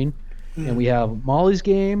Michael Green, and we have Molly's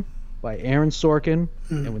Game by Aaron Sorkin,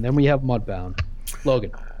 and then we have Mudbound.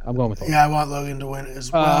 Logan. I'm going with Logan. Yeah, I want Logan to win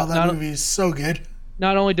as well. That movie is so good.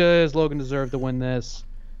 Not only does Logan deserve to win this,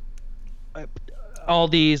 all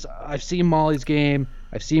these, I've seen Molly's Game,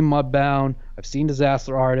 I've seen Mudbound, I've seen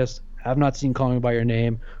Disaster Artist, have not seen Call Me by Your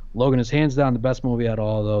Name. Logan is hands down the best movie out of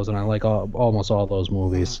all of those, and I like almost all those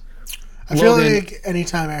movies. I feel like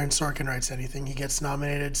anytime Aaron Sorkin writes anything, he gets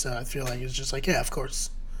nominated, so I feel like it's just like, yeah, of course.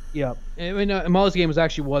 Yeah, I mean, Molly's Game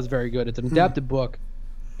was very good. It's an adapted book,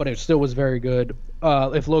 but it still was very good.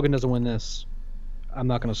 If Logan doesn't win this, I'm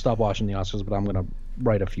not going to stop watching the Oscars, but I'm going to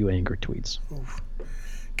write a few angry tweets. Oof.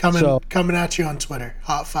 Coming at you on Twitter,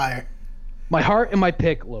 hot fire. My heart and my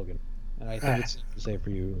pick, Logan, and I think it's safe to say for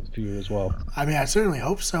you as well. I mean, I certainly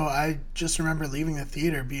hope so. I just remember leaving the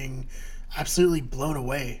theater being absolutely blown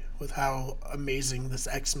away with how amazing this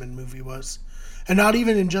X-Men movie was, and not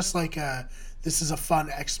even in just like this is a fun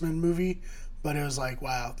X-Men movie, but it was like,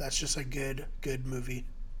 wow, that's just a good movie.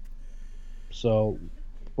 So,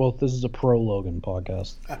 this is a pro Logan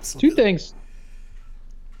podcast. Absolutely. Two things.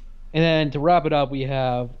 And then to wrap it up, we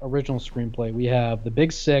have original screenplay. We have The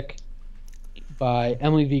Big Sick by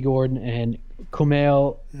Emily V. Gordon and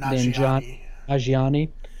Kumail Nanjiani.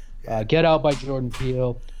 Get Out by Jordan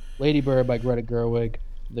Peele. Lady Bird by Greta Gerwig.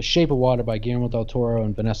 The Shape of Water by Guillermo del Toro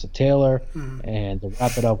and Vanessa Taylor. And to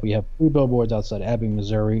wrap it up, we have 3 Billboards Outside Ebbing,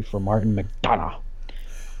 Missouri for Martin McDonagh.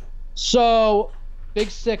 So, Big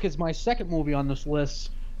Sick is my second movie on this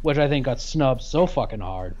list, which I think got snubbed so fucking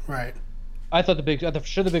hard. Right. I thought The Big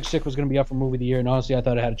Sick was going to be up for Movie of the Year, and honestly, I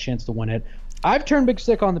thought it had a chance to win it. I've turned Big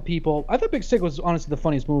Sick on the people. I thought Big Sick was honestly the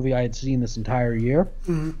funniest movie I had seen this entire year.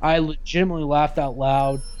 I legitimately laughed out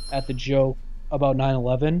loud at the joke about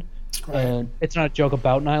 9/11. Right. And it's not a joke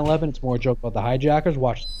about 9/11. It's more a joke about the hijackers.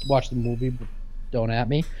 Watch the movie, but don't at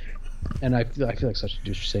me. And I feel like such a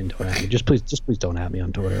douche for saying don't at me. Just please don't at me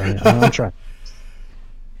on Twitter. I'm trying.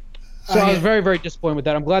 So I was very, very disappointed with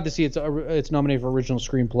that. I'm glad to see it's nominated for original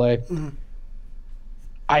screenplay.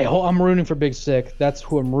 I'm rooting for Big Sick. That's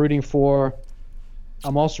who I'm rooting for.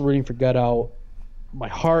 I'm also rooting for Get Out. My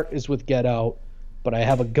heart is with Get Out, but I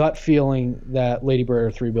have a gut feeling that Lady Bird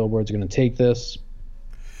or 3 Billboards are going to take this.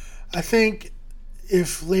 I think if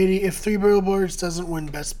 3 Billboards doesn't win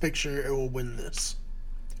Best Picture, it will win this.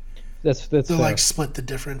 That's They'll fair. like split the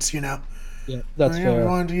difference, you know. Yeah, that's fair. We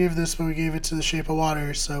wanted to give this, but we gave it to The Shape of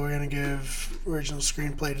Water, so we're gonna give original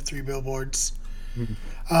screenplay to 3 Billboards.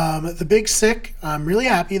 The Big Sick, I'm really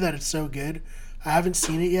happy that it's so good. I haven't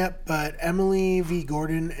seen it yet, but Emily V.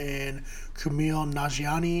 Gordon and Kumail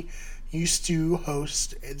Nanjiani used to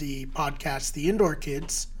host the podcast The Indoor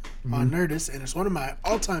Kids on Nerdist, and it's one of my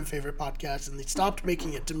all-time favorite podcasts, and they stopped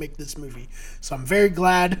making it to make this movie. So I'm very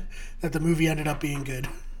glad that the movie ended up being good.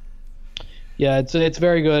 Yeah, it's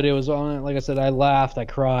very good. It was like I said, I laughed, I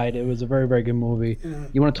cried. It was a very, very good movie.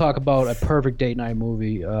 You want to talk about a perfect date night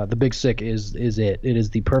movie? The Big Sick is it. It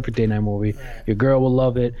is the perfect date night movie. Your girl will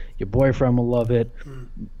love it. Your boyfriend will love it.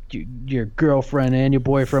 Your girlfriend and your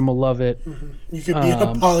boyfriend will love it. You could be in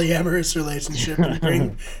a polyamorous relationship and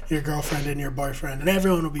bring your girlfriend and your boyfriend, and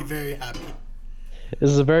everyone will be very happy.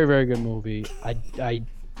 This is a very, very good movie.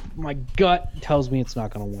 My gut tells me it's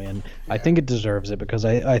not going to win. I think it deserves it because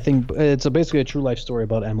I think it's basically a true life story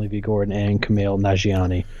about Emily V. Gordon and Kumail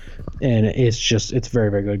Nanjiani, and it's very,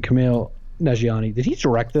 very good. Kumail Nanjiani, did he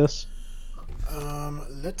direct this?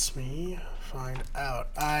 Let me find out.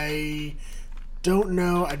 I don't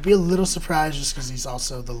know. I'd be a little surprised just because he's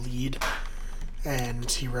also the lead, and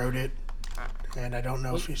he wrote it, and I don't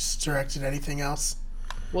know if he's directed anything else.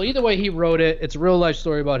 Well, either way, he wrote it. It's a real life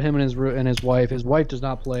story about him and his wife. His wife does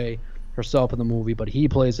not play herself in the movie, but he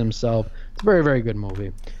plays himself. It's a very, very good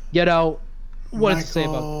movie. Get Out. What does it say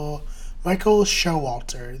about? Michael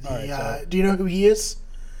Showalter. Do you know who he is?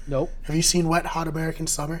 Nope. Have you seen Wet Hot American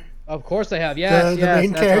Summer? Of course I have. Yes, the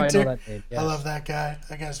main that's character. How I know that name. Yes. I love that guy.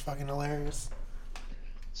 That guy's fucking hilarious.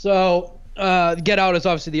 So, Get Out is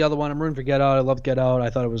obviously the other one. I'm rooting for Get Out. I love Get Out. I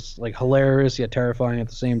thought it was like hilarious yet terrifying at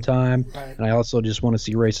the same time. Right. And I also just want to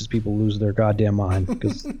see racist people lose their goddamn mind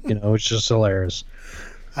because it's just hilarious.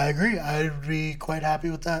 I agree. I'd be quite happy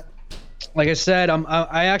with that. Like I said,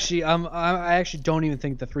 I actually don't even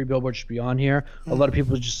think the 3 Billboards should be on here. A lot of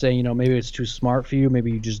people just say, maybe it's too smart for you.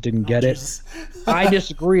 Maybe you just didn't get it. I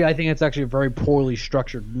disagree. I think it's actually a very poorly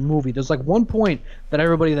structured movie. There's like one point that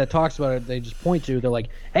everybody that talks about it, they just point to. They're like,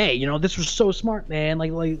 hey, this was so smart, man.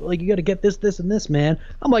 Like you got to get this, and this, man.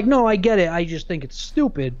 I'm like, no, I get it. I just think it's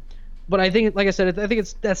stupid. But I think, like I said, I think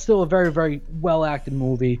that's still a very, very well acted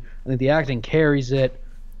movie. I think the acting carries it,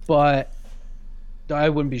 but I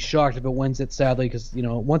wouldn't be shocked if it wins it, sadly, because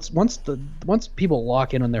once people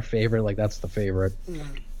lock in on their favorite, like that's the favorite.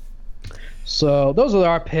 So those are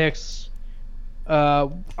our picks. I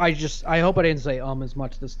hope I didn't say as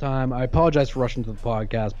much this time. I apologize for rushing to the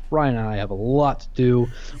podcast. Brian and I have a lot to do.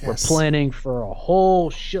 Yes. We're planning for a whole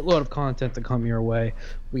shitload of content to come your way.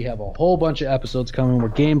 We have a whole bunch of episodes coming. We're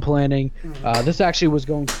game planning. This actually was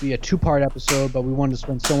going to be a 2-part episode, but we wanted to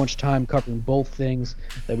spend so much time covering both things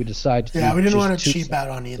that we decided to do. Yeah, we didn't want to cheap out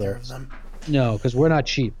on either of them. No, because we're not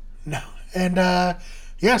cheap. No. And,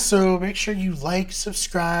 so make sure you like,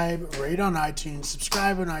 subscribe, rate on iTunes,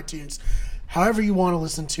 subscribe on iTunes, however you want to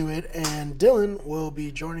listen to it. And Dylan will be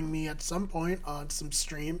joining me at some point on some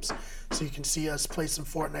streams, so you can see us play some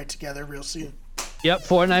Fortnite together real soon. Yep,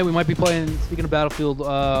 Fortnite. We might be playing. Speaking of Battlefield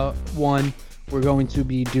 1, we're going to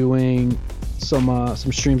be doing some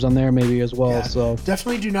streams on there maybe as well. Yeah, so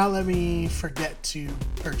definitely do not let me forget to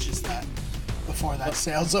purchase that before that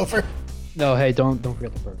sale's over. No, hey, don't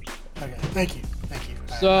forget the purchase. Okay, thank you.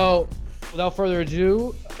 So, without further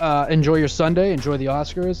ado, enjoy your Sunday, enjoy the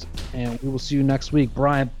Oscars, and we will see you next week.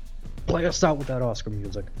 Brian, play us out with that Oscar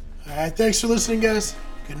music. All right, thanks for listening, guys.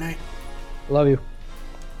 Good night. Love you.